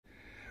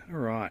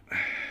Alright,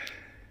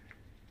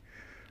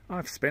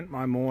 I've spent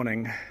my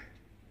morning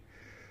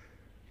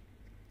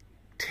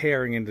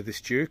tearing into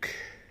this Duke.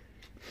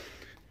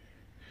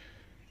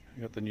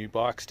 We've got the new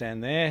bike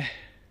stand there.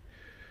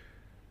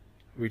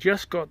 We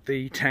just got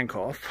the tank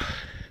off.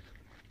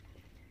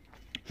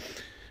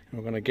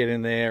 We're going to get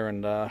in there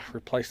and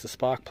replace the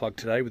spark plug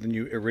today with the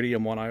new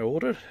Iridium one I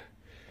ordered.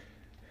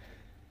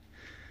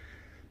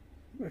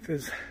 If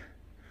there's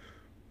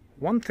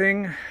one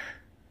thing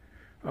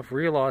I've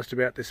realised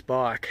about this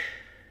bike,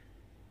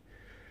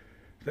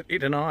 that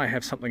it and I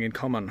have something in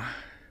common.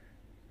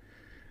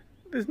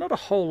 There's not a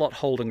whole lot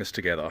holding us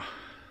together.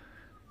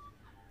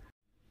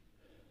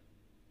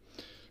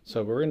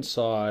 So we're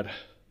inside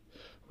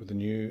with the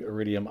new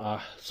Iridium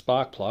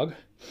spark plug,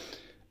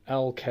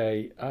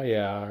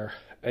 LKAR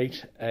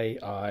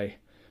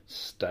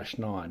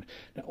 8AI-9.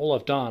 Now all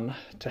I've done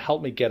to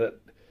help me get it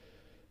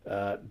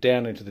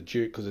down into the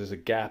Duke, because there's a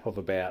gap of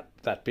about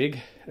that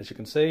big, as you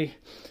can see,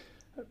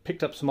 I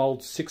picked up some old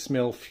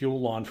 6mm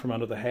fuel line from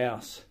under the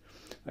house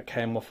that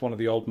came off one of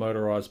the old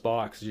motorised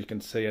bikes. As you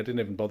can see, I didn't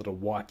even bother to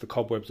wipe the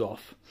cobwebs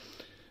off.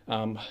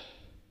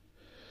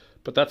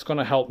 But that's going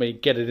to help me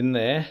get it in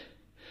there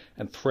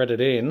and thread it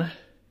in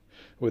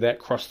without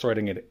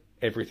cross-threading it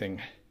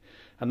everything.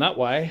 And that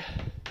way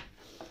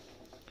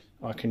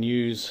I can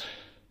use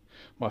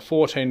my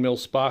 14mm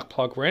spark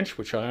plug wrench,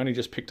 which I only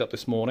just picked up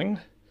this morning.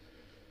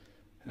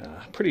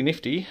 Pretty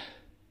nifty.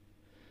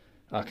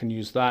 I can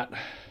use that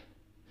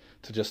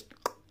to just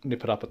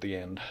nip it up at the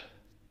end.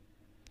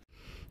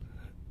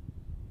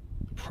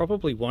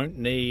 Probably won't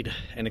need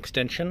an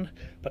extension,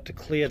 but to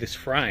clear this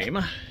frame,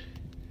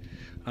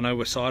 I know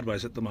we're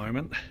sideways at the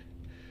moment,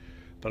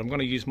 but I'm going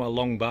to use my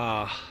long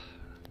bar.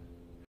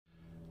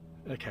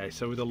 Okay,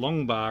 so with a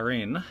long bar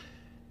in,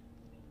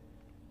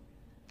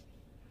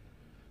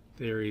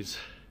 there is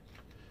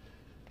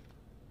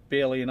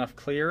barely enough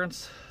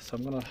clearance, so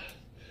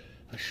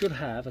I should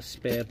have a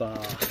spare bar.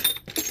 I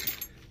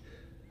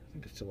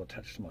think it's still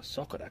attached to my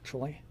socket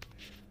actually.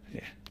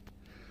 Yeah.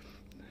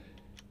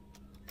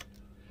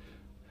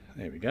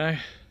 There we go.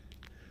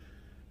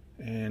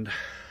 And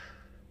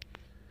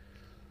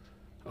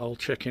I'll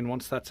check in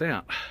once that's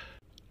out.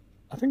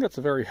 I think that's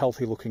a very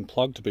healthy looking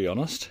plug, to be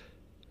honest.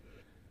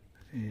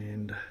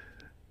 And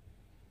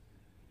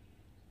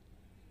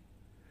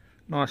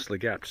nicely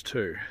gapped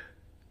too.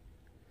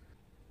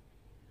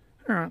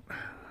 Alright,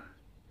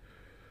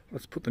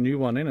 let's put the new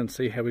one in and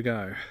see how we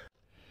go.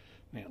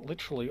 Now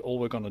literally all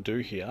we're going to do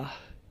here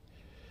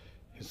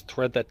is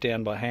thread that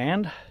down by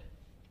hand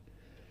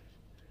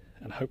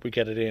and hope we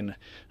get it in.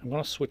 I'm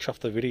going to switch off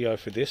the video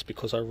for this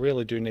because I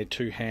really do need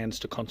two hands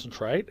to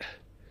concentrate.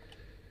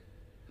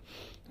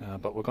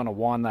 But we're going to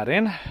wind that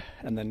in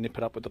and then nip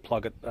it up with the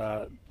plug at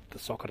the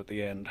socket at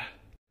the end.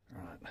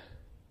 Right.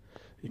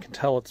 You can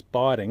tell it's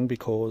biting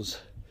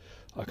because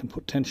I can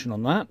put tension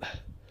on that,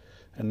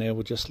 and now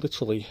we're just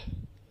literally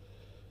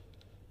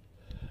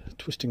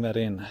twisting that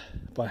in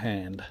by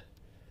hand.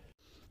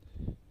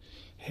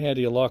 How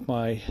do you like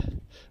my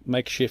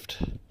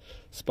makeshift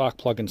spark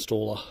plug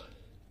installer?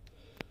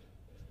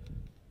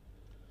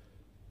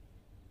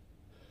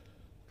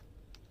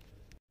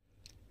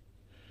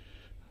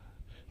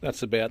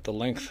 That's about the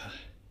length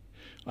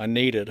I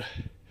needed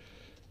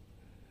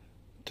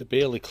to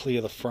barely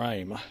clear the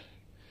frame.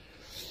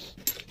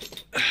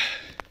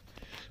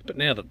 But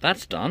now that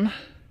that's done,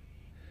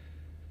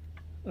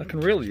 I can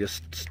really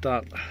just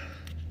start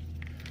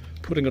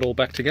putting it all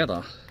back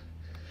together.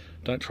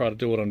 Don't try to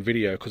do it on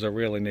video because I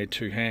really need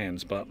two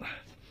hands, but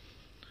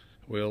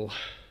we'll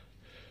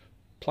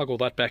plug all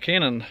that back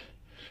in and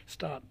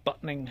start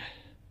buttoning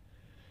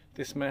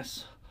this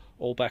mess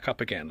all back up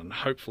again, and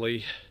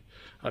hopefully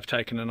I've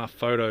taken enough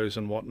photos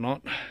and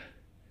whatnot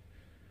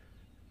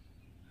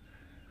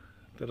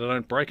that I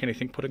don't break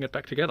anything putting it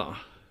back together.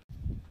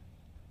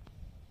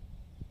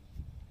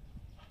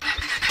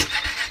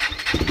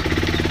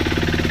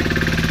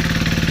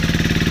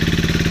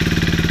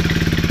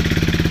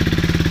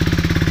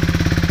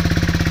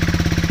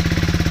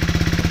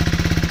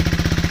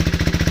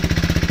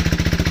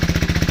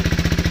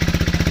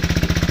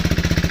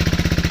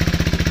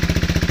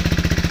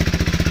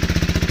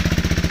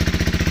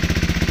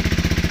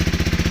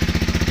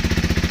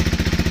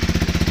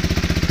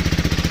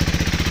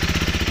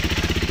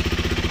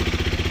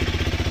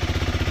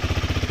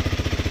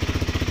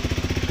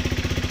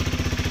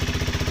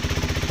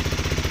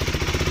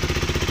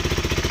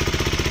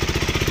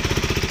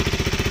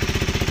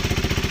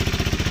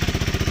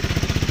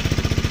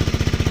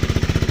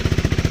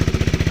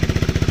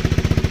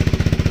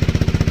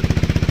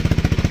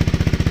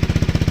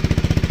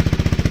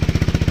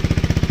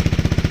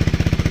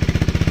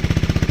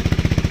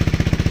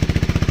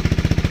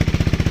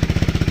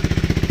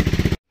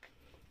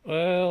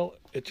 Well,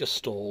 it just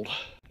stalled.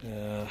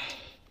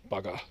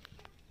 Bugger.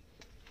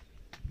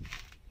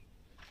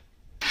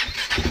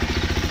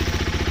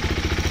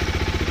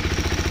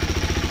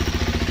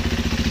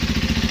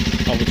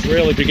 I was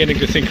really beginning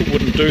to think it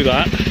wouldn't do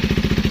that.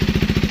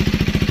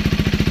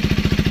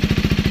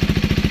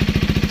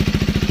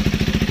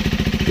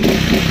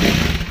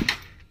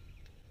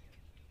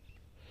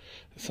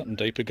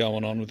 something deeper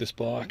going on with this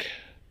bike.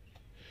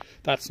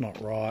 That's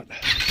not right.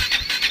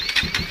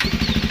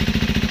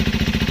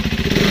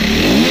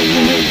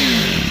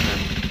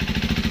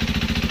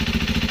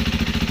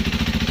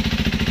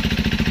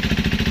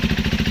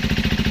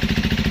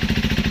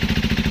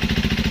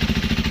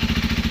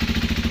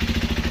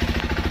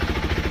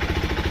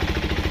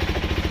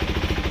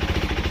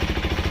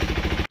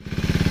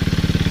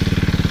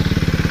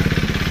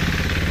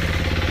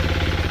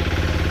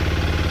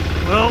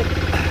 Well,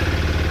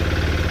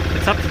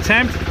 it's up to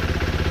temp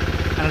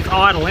and it's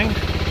idling.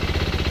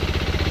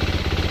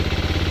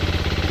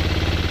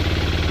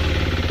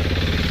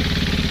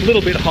 A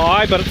little bit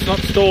high, but it's not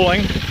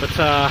stalling. But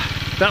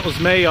that was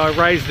me. I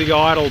raised the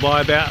idle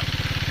by about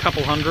a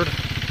couple hundred.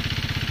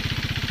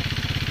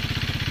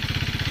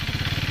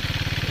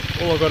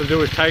 All I've got to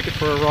do is take it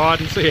for a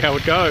ride and see how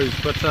it goes.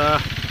 But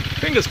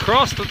fingers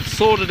crossed it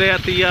sorted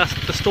out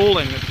the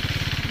stalling.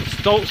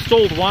 It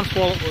stalled once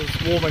while it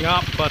was warming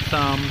up, but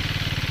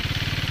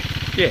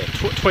yeah,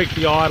 tweaked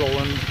the idle,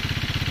 and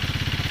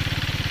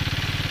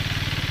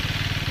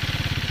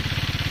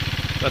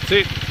that's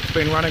it. It's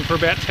been running for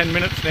about 10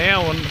 minutes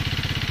now, and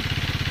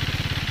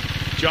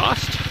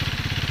just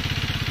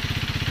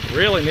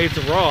really needs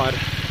a ride.